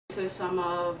Answer some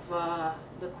of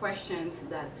the questions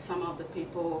that some of the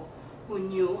people who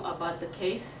knew about the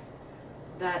case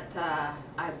that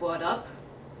I brought up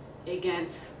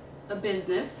against a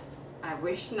business. I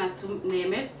wish not to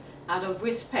name it out of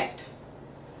respect.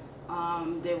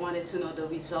 They wanted to know the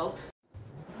result.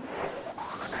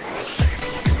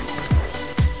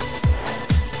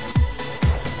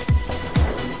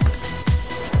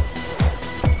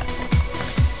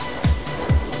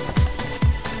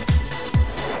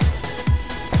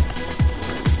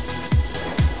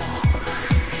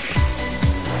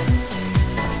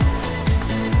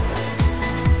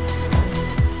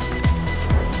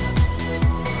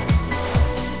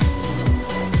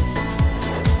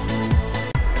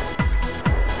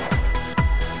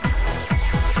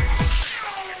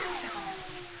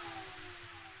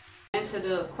 Answer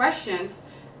the questions,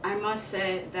 I must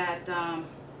say that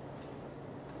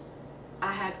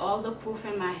I had all the proof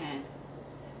in my hand.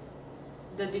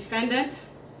 The defendant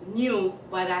knew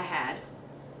what I had,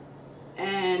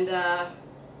 and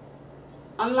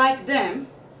unlike them,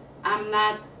 I'm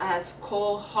not as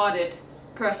cold-hearted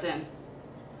person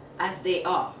as they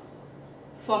are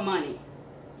for money.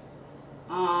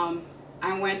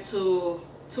 I went to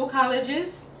 2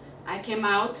 colleges. I came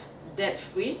out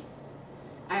debt-free.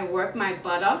 I worked my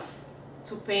butt off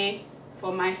to pay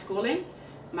for my schooling.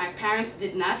 My parents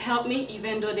did not help me,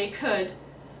 even though they could,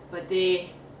 but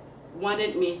they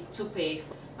wanted me to pay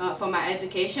for my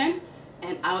education.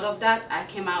 And out of that, I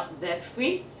came out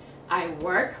debt-free. I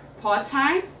work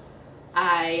part-time.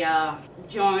 I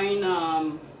joined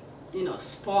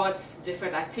sports,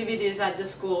 different activities at the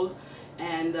school,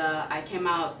 and I came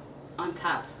out on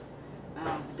top,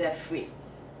 debt-free.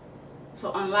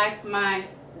 So unlike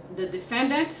the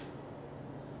defendant,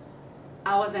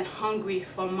 I wasn't hungry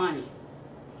for money.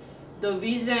 The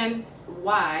reason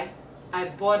why I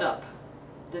brought up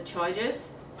the charges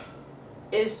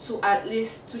is to at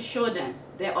least to show them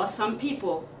there are some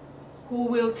people who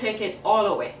will take it all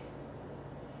away.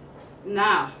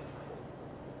 Now,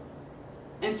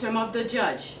 in terms of the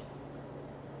judge,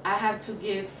 I have to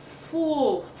give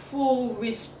full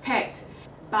respect,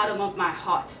 bottom of my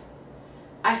heart.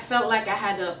 I felt like I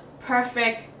had a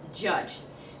perfect judge.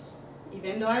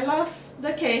 Even though I lost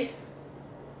the case,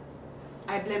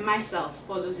 I blame myself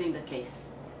for losing the case,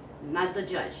 not the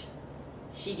judge.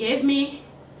 She gave me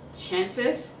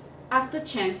chances after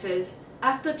chances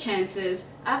after chances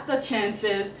after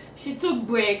chances. She took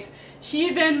breaks. She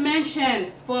even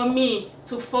mentioned for me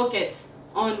to focus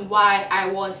on why I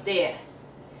was there.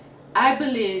 I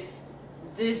believe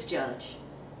this judge,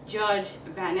 Judge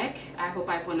Vanek, I hope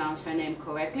I pronounced her name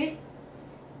correctly,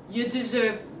 you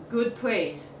deserve good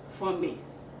praise from me.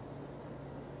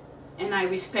 And I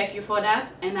respect you for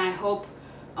that, and I hope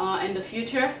in the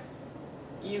future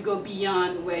you go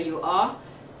beyond where you are.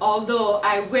 Although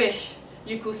I wish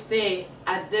you could stay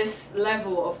at this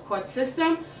level of court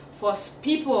system for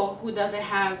people who doesn't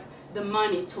have the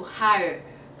money to hire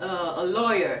a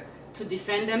lawyer to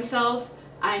defend themselves.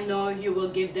 I know you will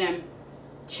give them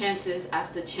chances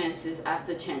after chances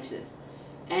after chances.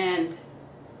 And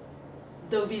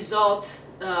the result,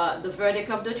 the verdict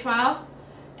of the trial,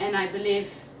 and I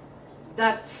believe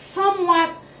that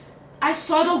somewhat I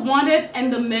sort of wanted in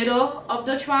the middle of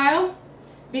the trial,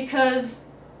 because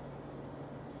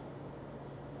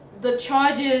the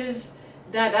charges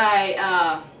that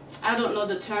I don't know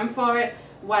the term for it,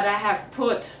 what I have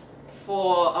put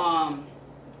for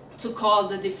to call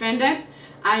the defendant,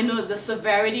 I know the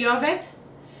severity of it,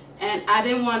 and I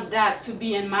didn't want that to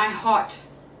be in my heart,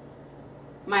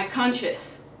 my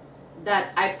conscience,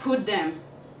 that I put them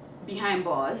behind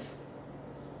bars.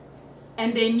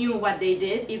 And they knew what they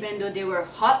did, even though they were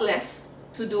heartless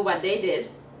to do what they did.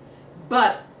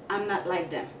 But I'm not like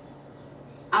them.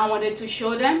 I wanted to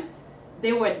show them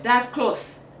they were that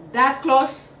close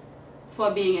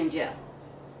for being in jail.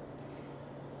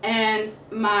 And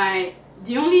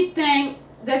the only thing,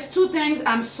 there's 2 things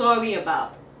I'm sorry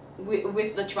about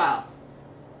with the trial.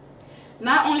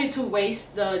 Not only to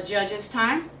waste the judge's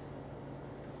time.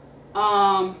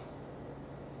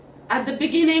 At the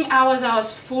beginning, I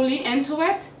was fully into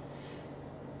it,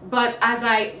 but as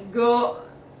I go,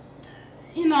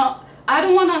 I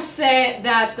don't want to say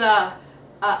that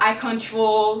I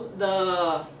control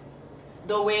the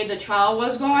way the trial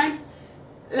was going.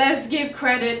 Let's give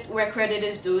credit where credit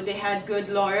is due. They had good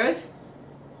lawyers,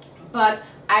 but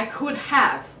I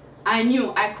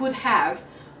knew I could have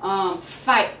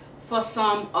fight for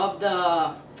some of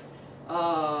the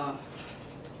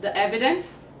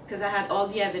evidence, because I had all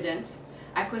the evidence.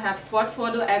 I could have fought for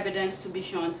the evidence to be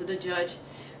shown to the judge,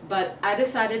 but I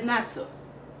decided not to,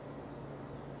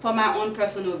 for my own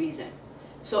personal reason.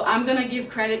 So I'm gonna give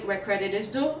credit where credit is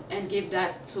due and give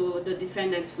that to the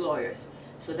defendant's lawyers.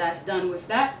 So that's done with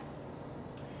that.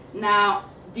 Now,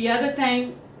 the other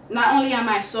thing, not only am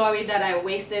I sorry that I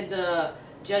wasted the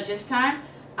judge's time,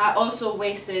 I also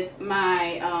wasted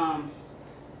my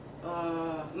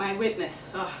my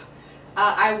witness.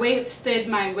 I wasted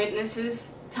my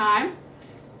witness's time,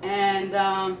 and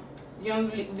not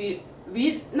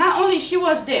only she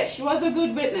was there, she was a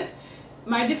good witness.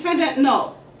 My defendant,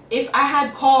 no. If I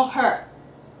had called her,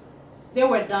 they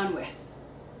were done with.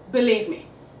 Believe me.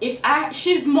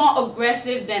 She's more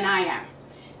aggressive than I am.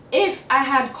 If I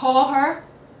had called her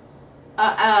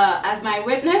as my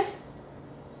witness,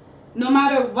 no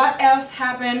matter what else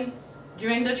happened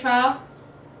during the trial,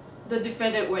 the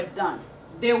defendant were done.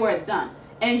 They were done.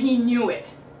 And he knew it.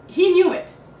 He knew it.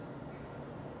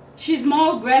 She's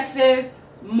more aggressive,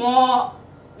 more,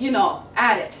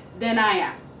 at it than I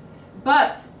am.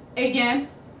 But, again,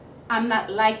 I'm not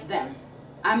like them.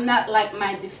 I'm not like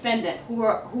my defendant who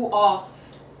are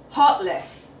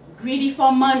heartless, greedy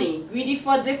for money, greedy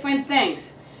for different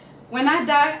things. When I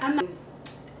die,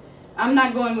 I'm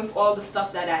not going with all the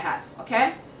stuff that I have,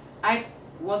 okay? I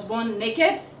was born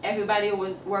naked. Everybody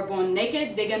were born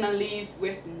naked. They're gonna leave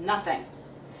with nothing.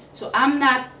 So I'm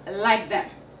not like them.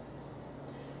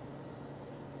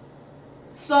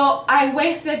 So I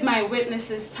wasted my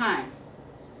witness's time.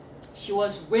 She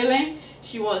was willing.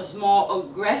 She was more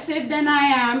aggressive than I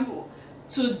am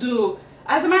to do.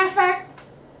 As a matter of fact,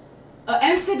 an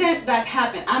incident that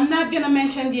happened, I'm not gonna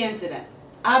mention the incident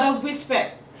out of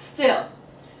respect. Still,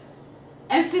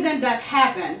 incident that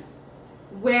happened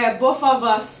where both of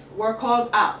us were called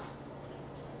out.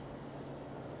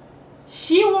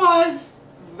 She was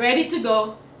ready to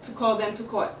go to call them to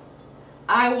court.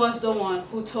 I was the one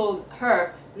who told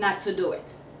her not to do it.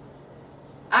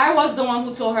 I was the one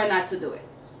who told her not to do it.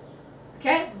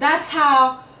 Okay? That's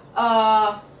how,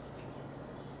 not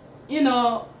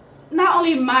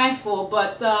only mindful,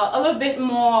 but a little bit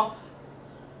more,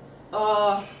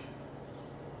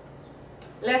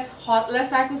 less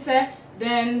heartless, I could say,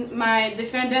 than my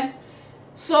defendant.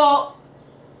 So,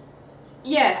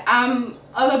 yeah, I'm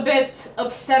a little bit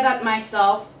upset at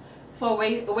myself for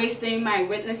wasting my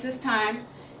witness's time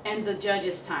and the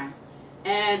judge's time.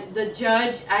 And the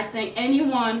judge, I think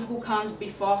anyone who comes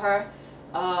before her,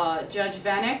 Judge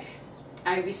Vanek,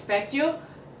 I respect you,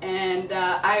 and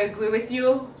I agree with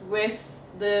you with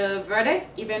the verdict,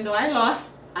 even though I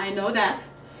lost, I know that.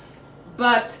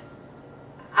 But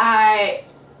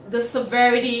the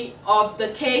severity of the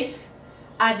case,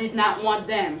 I did not want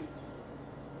them.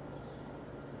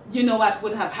 You know what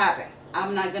would have happened.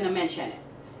 I'm not going to mention it.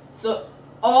 So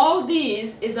all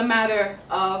these is a matter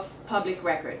of public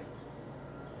record.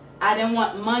 I didn't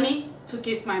want money to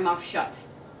keep my mouth shut.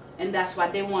 And that's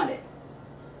what they wanted.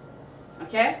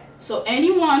 Okay? So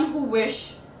anyone who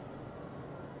wish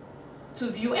to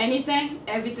view anything,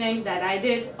 everything that I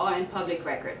did are in public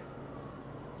record.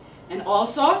 And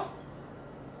also,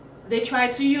 they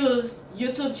tried to use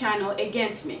YouTube channel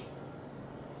against me.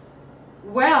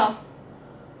 Well,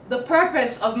 the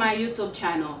purpose of my YouTube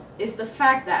channel is the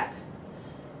fact that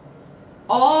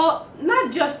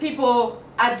not just people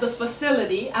at the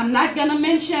facility, I'm not gonna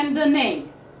mention the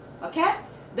name, okay?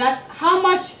 That's how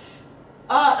much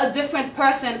a different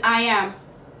person I am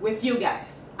with you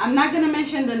guys. I'm not gonna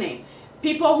mention the name.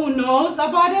 People who knows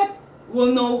about it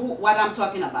will know what I'm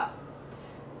talking about.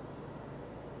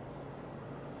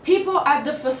 People at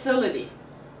the facility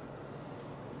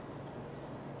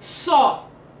saw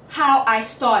how I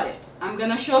started. I'm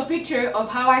gonna show a picture of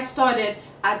how I started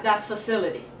at that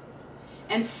facility.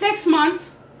 In 6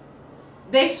 months,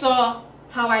 they saw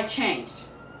how I changed.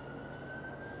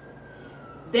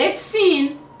 They've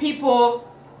seen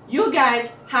people you guys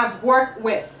have worked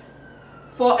with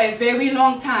for a very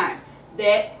long time.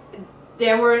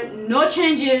 There were no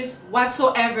changes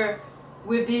whatsoever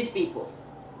with these people.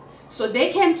 So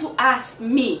they came to ask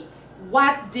me,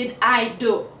 what did I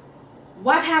do?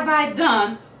 What have I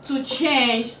done to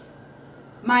change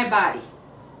my body?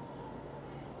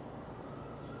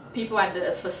 People at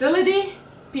the facility,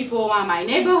 people around my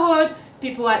neighborhood,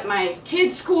 people at my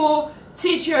kids' school,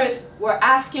 teachers were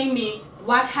asking me,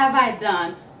 what have I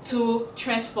done to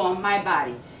transform my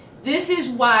body? This is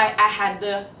why I had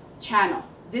the channel.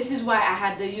 This is why I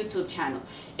had the YouTube channel.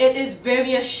 It is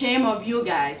very a shame of you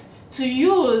guys to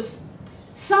use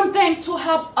something to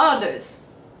help others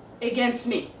against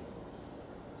me.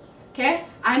 Okay?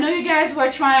 I know you guys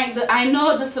were trying, I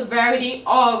know the severity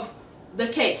of the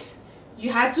case.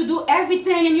 You had to do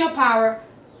everything in your power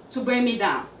to bring me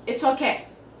down. It's okay.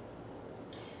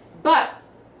 But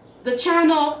the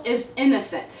channel is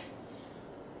innocent.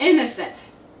 Innocent.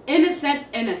 innocent,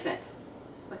 innocent.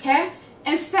 Okay?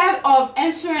 Instead of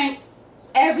answering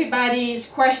everybody's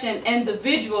question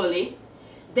individually,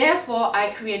 therefore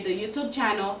I create the YouTube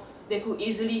channel. They could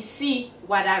easily see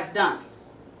what I've done.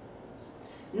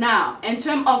 Now, in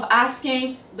terms of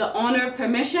asking the owner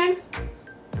permission,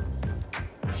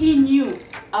 he knew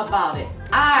about it.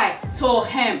 I told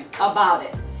him about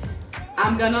it.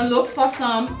 I'm gonna look for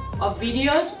some of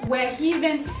videos where he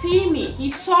even he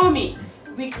saw me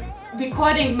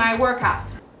recording my workout.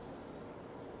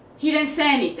 He didn't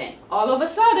say anything. All of a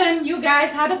sudden, you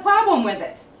guys had a problem with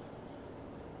it.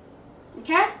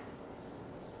 Okay?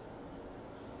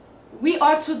 We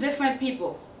are two different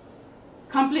people.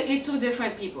 Completely two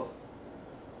different people.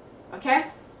 Okay?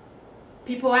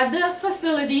 People at the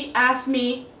facility asked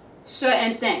me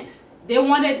certain things. They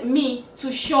wanted me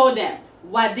to show them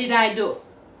what did I do.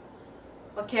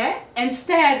 Okay?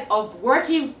 Instead of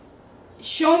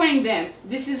showing them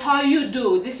this is how you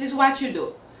do, this is what you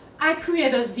do, I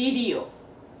create a video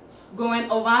going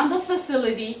around the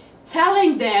facility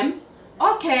telling them,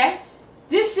 okay,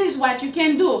 this is what you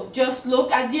can do. Just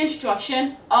look at the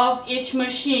instruction of each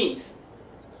machine.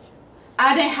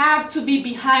 I didn't have to be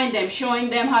behind them showing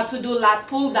them how to do lat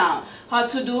pull down, how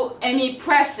to do any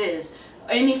presses,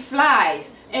 any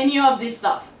flies, any of this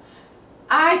stuff.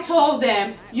 I told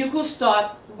them you could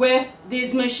start with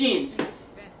these machines.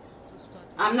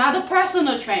 I'm not a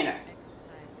personal trainer.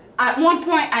 At one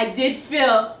point I did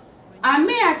feel,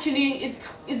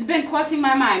 it's been crossing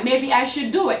my mind, maybe I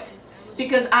should do it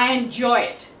because I enjoy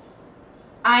it.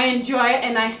 I enjoy it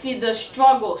and I see the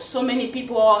struggle so many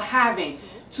people are having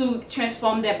to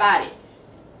transform their body.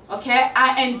 Okay?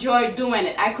 I enjoy doing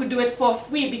it. I could do it for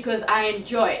free because I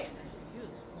enjoy it.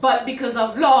 But because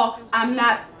of law, I'm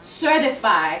not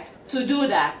certified to do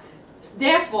that.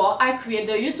 Therefore, I create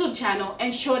the YouTube channel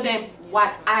and show them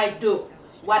what I do,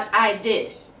 what I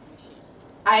did.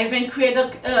 I even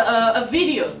created a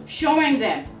video showing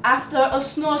them after a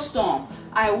snowstorm,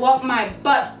 I walk my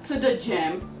butt to the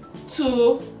gym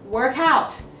to work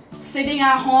out. Sitting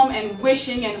at home and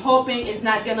wishing and hoping is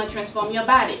not gonna transform your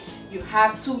body. You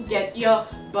have to get your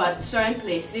butt certain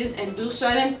places and do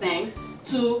certain things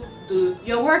to do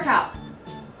your workout.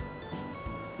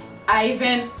 I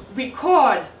even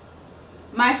record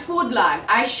my food log.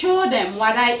 I show them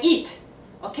what I eat.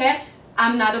 Okay?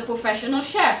 I'm not a professional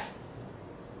chef.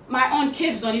 My own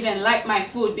kids don't even like my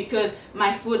food because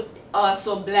my food are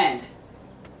so bland.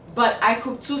 But I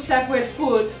cook two separate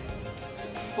food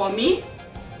for me,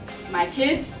 my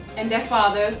kids, and their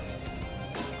father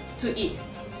to eat.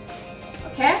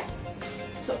 Okay?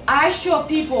 So I show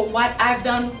people what I've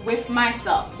done with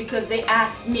myself because they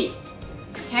asked me.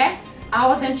 Okay? I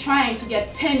wasn't trying to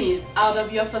get pennies out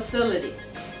of your facility.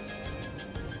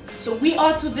 So we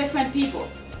are two different people.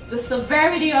 The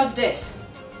severity of this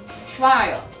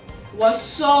trial was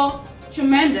so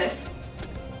tremendous,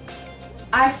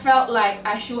 I felt like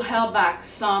I should hold back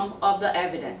some of the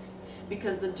evidence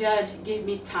because the judge gave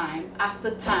me time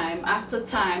after time after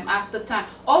time after time.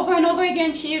 Over and over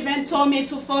again, she even told me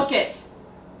to focus.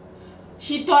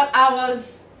 She thought I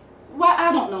was, well,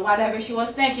 I don't know, whatever she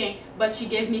was thinking, but she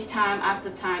gave me time after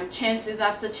time, chances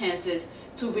after chances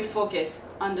to refocus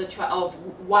on the trial of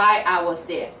why I was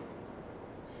there.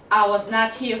 I was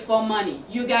not here for money.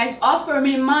 You guys offer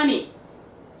me money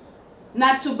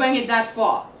not to bring it that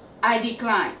far. I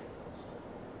declined.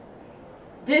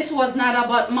 This was not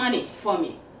about money for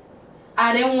me.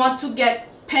 I didn't want to get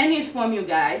pennies from you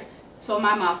guys, so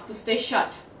my mouth could stay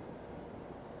shut.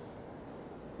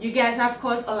 You guys have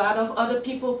caused a lot of other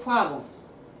people problems.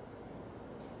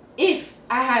 If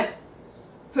I had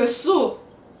pursued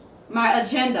my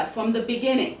agenda from the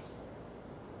beginning,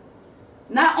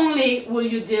 not only will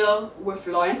you deal with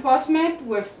law enforcement,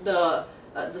 with the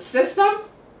system,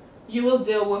 you will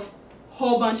deal with a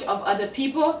whole bunch of other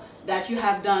people that you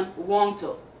have done wrong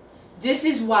to. This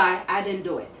is why I didn't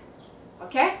do it.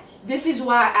 Okay? This is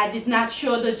why I did not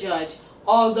show the judge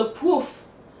all the proof,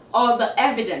 all the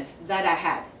evidence that I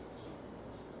had.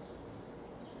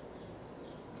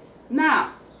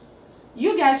 Now,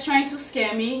 you guys trying to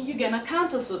scare me, you're gonna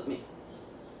countersuit me.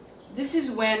 This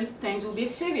is when things will be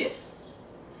serious.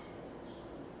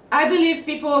 I believe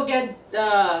people will get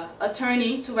the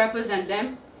attorney to represent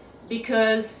them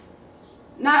because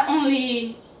not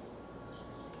only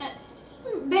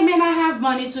they may not have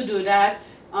money to do that,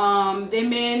 they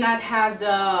may not have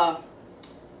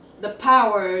the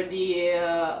power, the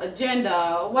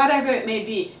agenda, whatever it may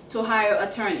be, to hire an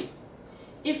attorney.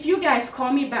 If you guys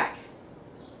call me back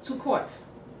to court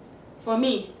for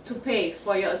me to pay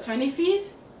for your attorney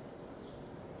fees,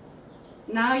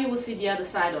 now you will see the other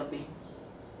side of me.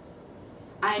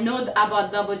 I know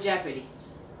about double jeopardy.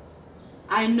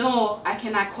 I know I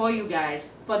cannot call you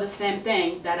guys for the same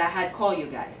thing that I had called you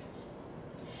guys.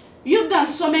 You've done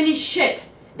so many shit.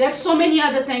 There's so many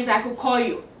other things I could call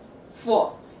you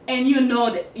for. And you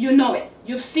know that, you know it.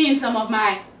 You've seen some of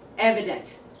my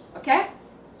evidence. Okay?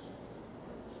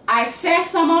 I said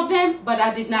some of them, but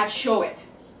I did not show it.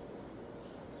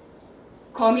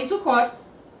 Call me to court.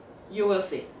 You will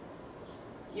see.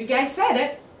 You guys said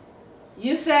it.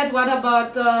 You said, what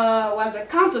about, what's a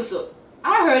countersuit?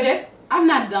 I heard it. I'm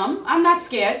not dumb. I'm not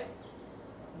scared.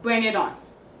 Bring it on.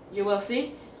 You will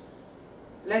see.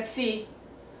 Let's see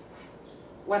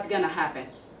what's gonna happen.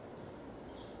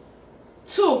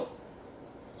 Two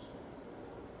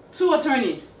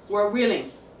attorneys were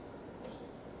willing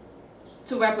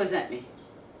to represent me.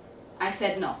 I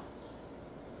said no.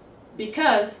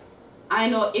 Because I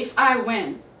know if I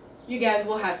win, you guys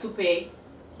will have to pay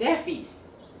their fees.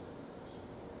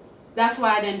 That's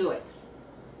why I didn't do it.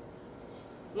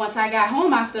 Once I got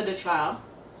home after the trial,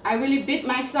 I really beat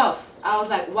myself. I was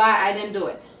like, why I didn't do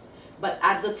it? But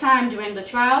at the time during the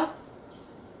trial,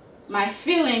 my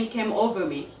feeling came over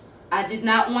me. I did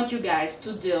not want you guys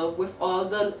to deal with all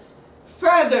the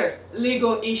further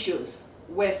legal issues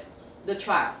with the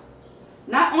trial.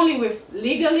 Not only with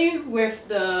legally, with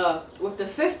the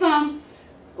system,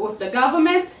 with the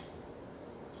government,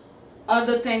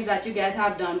 other things that you guys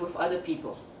have done with other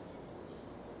people.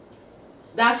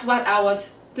 That's what I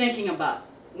was thinking about.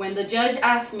 When the judge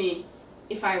asked me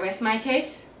if I rest my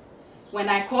case, when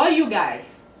I call you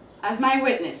guys as my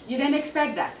witness, you didn't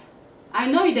expect that. I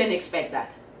know you didn't expect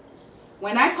that.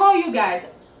 When I call you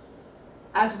guys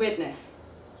as witness,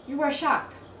 you were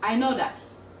shocked. I know that.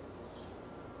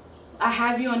 I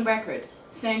have you on record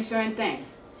saying certain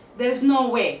things. There's no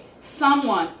way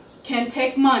someone can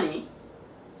take money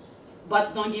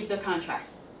but don't give the contract.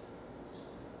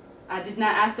 I did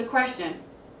not ask the question,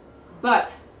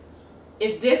 but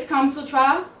if this comes to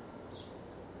trial,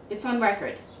 it's on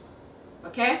record.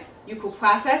 Okay? You could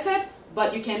process it,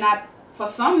 but you cannot, for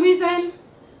some reason,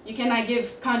 you cannot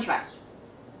give contract.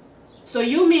 So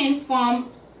you mean from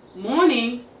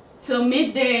morning till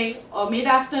midday or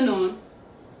mid-afternoon,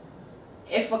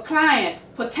 if a client,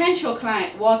 potential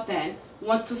client walked in,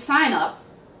 want to sign up,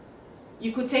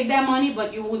 you could take their money,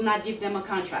 but you would not give them a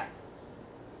contract.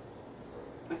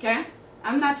 Okay?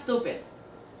 I'm not stupid.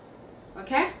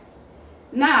 Okay?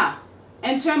 Now,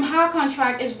 in terms of how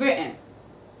contract is written,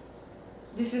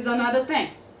 this is another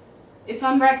thing. It's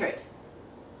on record.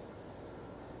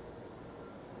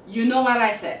 You know what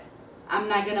I said. I'm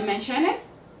not going to mention it.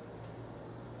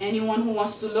 Anyone who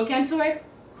wants to look into it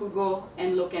could go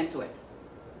and look into it.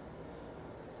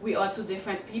 We are two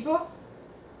different people.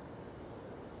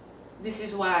 This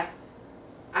is why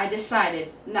I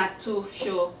decided not to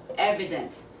show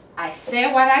evidence. I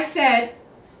said what I said,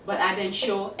 but I didn't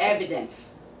show evidence.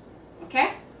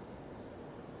 Okay?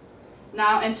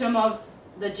 Now, in terms of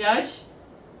the judge,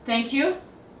 thank you.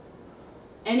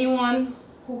 Anyone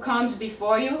who comes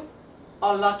before you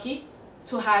are lucky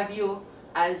to have you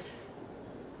as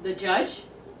the judge.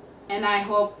 And I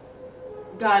hope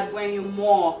God bring you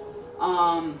more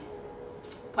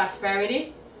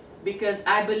prosperity, because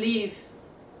I believe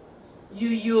you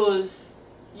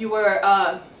were,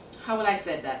 how will I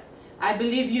say that? I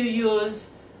believe you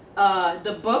use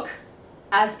the book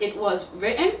as it was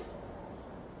written.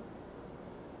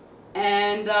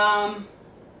 And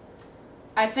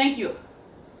I thank you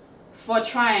for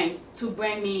trying to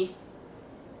bring me,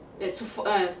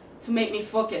 to make me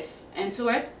focus into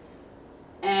it.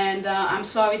 And I'm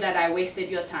sorry that I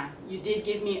wasted your time. You did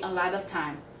give me a lot of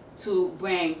time to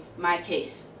bring my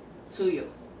case to you.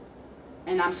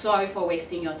 And I'm sorry for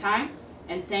wasting your time.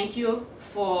 And thank you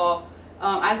for,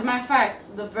 as a matter of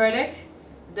fact, the verdict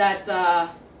that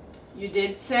you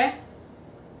did say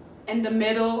in the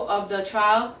middle of the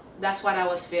trial, that's what I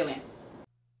was feeling.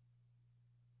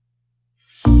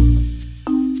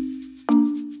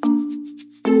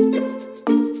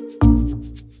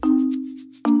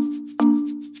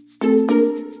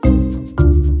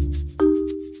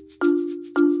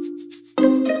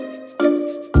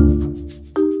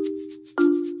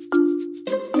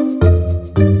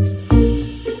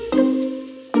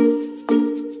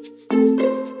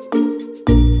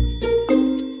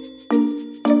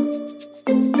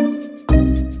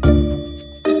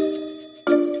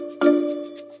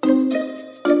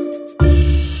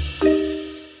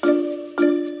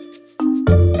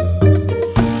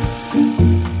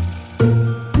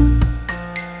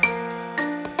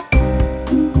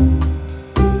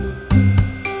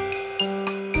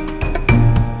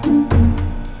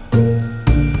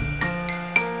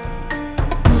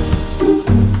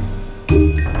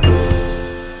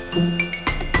 And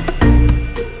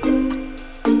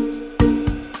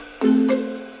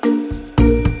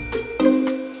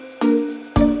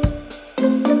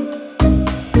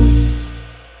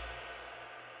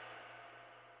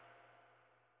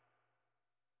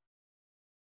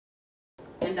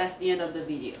that's the end of the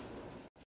video.